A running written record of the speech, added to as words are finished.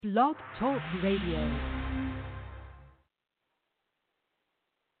Blog Talk Radio.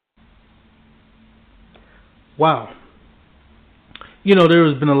 Wow. There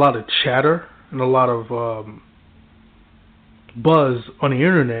has been a lot of chatter and a lot of buzz on the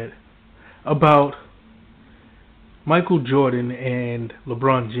internet about Michael Jordan and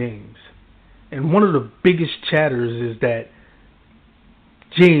LeBron James. And one of the biggest chatters is that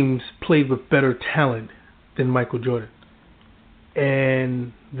James played with better talent than Michael Jordan.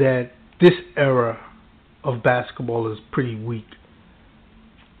 And that this era of basketball is pretty weak.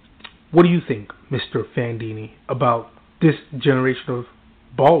 What do you think, Mr. Fandini, about this generation of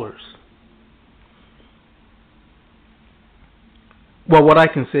ballers? Well, what I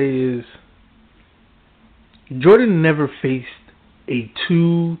can say is Jordan never faced a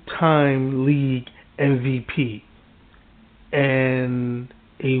two-time league MVP and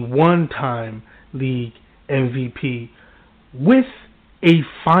a one-time league MVP with a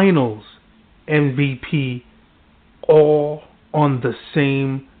finals MVP all on the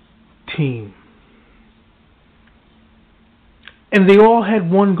same team. And they all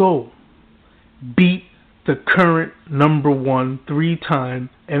had one goal: beat the current number one three-time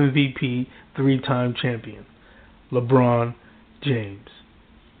MVP, three-time champion, LeBron James.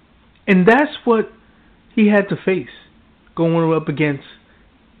 And that's what he had to face going up against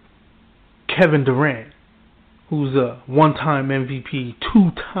Kevin Durant, who's a one-time MVP,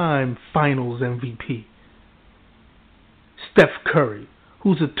 two-time finals MVP. Steph Curry,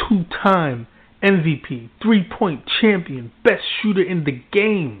 who's a two-time MVP, three-point champion, best shooter in the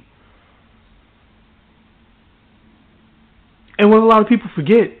game. And what a lot of people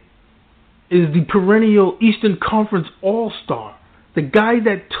forget is the perennial Eastern Conference All-Star, the guy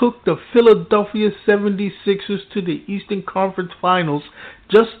that took the Philadelphia 76ers to the Eastern Conference Finals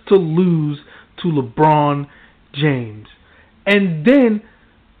just to lose to LeBron James. And then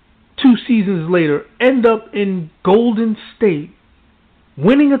 2 seasons later, end up in Golden State,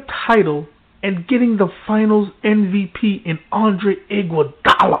 winning a title and getting the finals MVP in Andre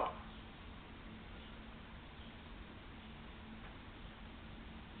Iguodala.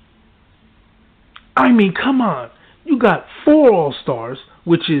 I mean, come on. You got 4 All-Stars,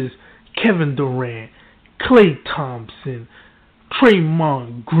 which is Kevin Durant, Klay Thompson,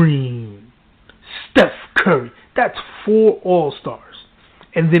 Draymond Green, Steph Curry. That's 4 All-Stars.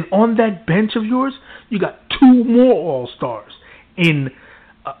 And then on that bench of yours, you got 2 more All-Stars in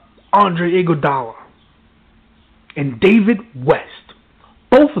Andre Iguodala and David West.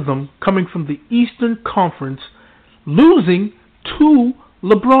 Both of them coming from the Eastern Conference, losing to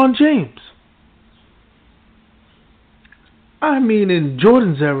LeBron James. I mean, in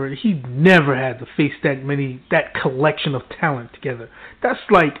Jordan's era, he never had to face that collection of talent together. That's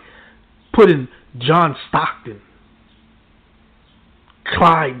like putting John Stockton,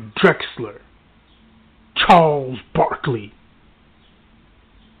 Clyde Drexler, Charles Barkley,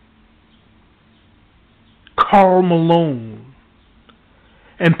 Karl Malone,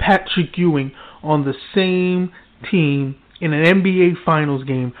 and Patrick Ewing on the same team in an NBA Finals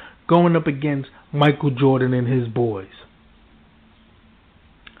game going up against Michael Jordan and his boys.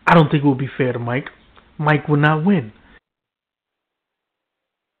 I don't think it would be fair to Mike. Mike would not win.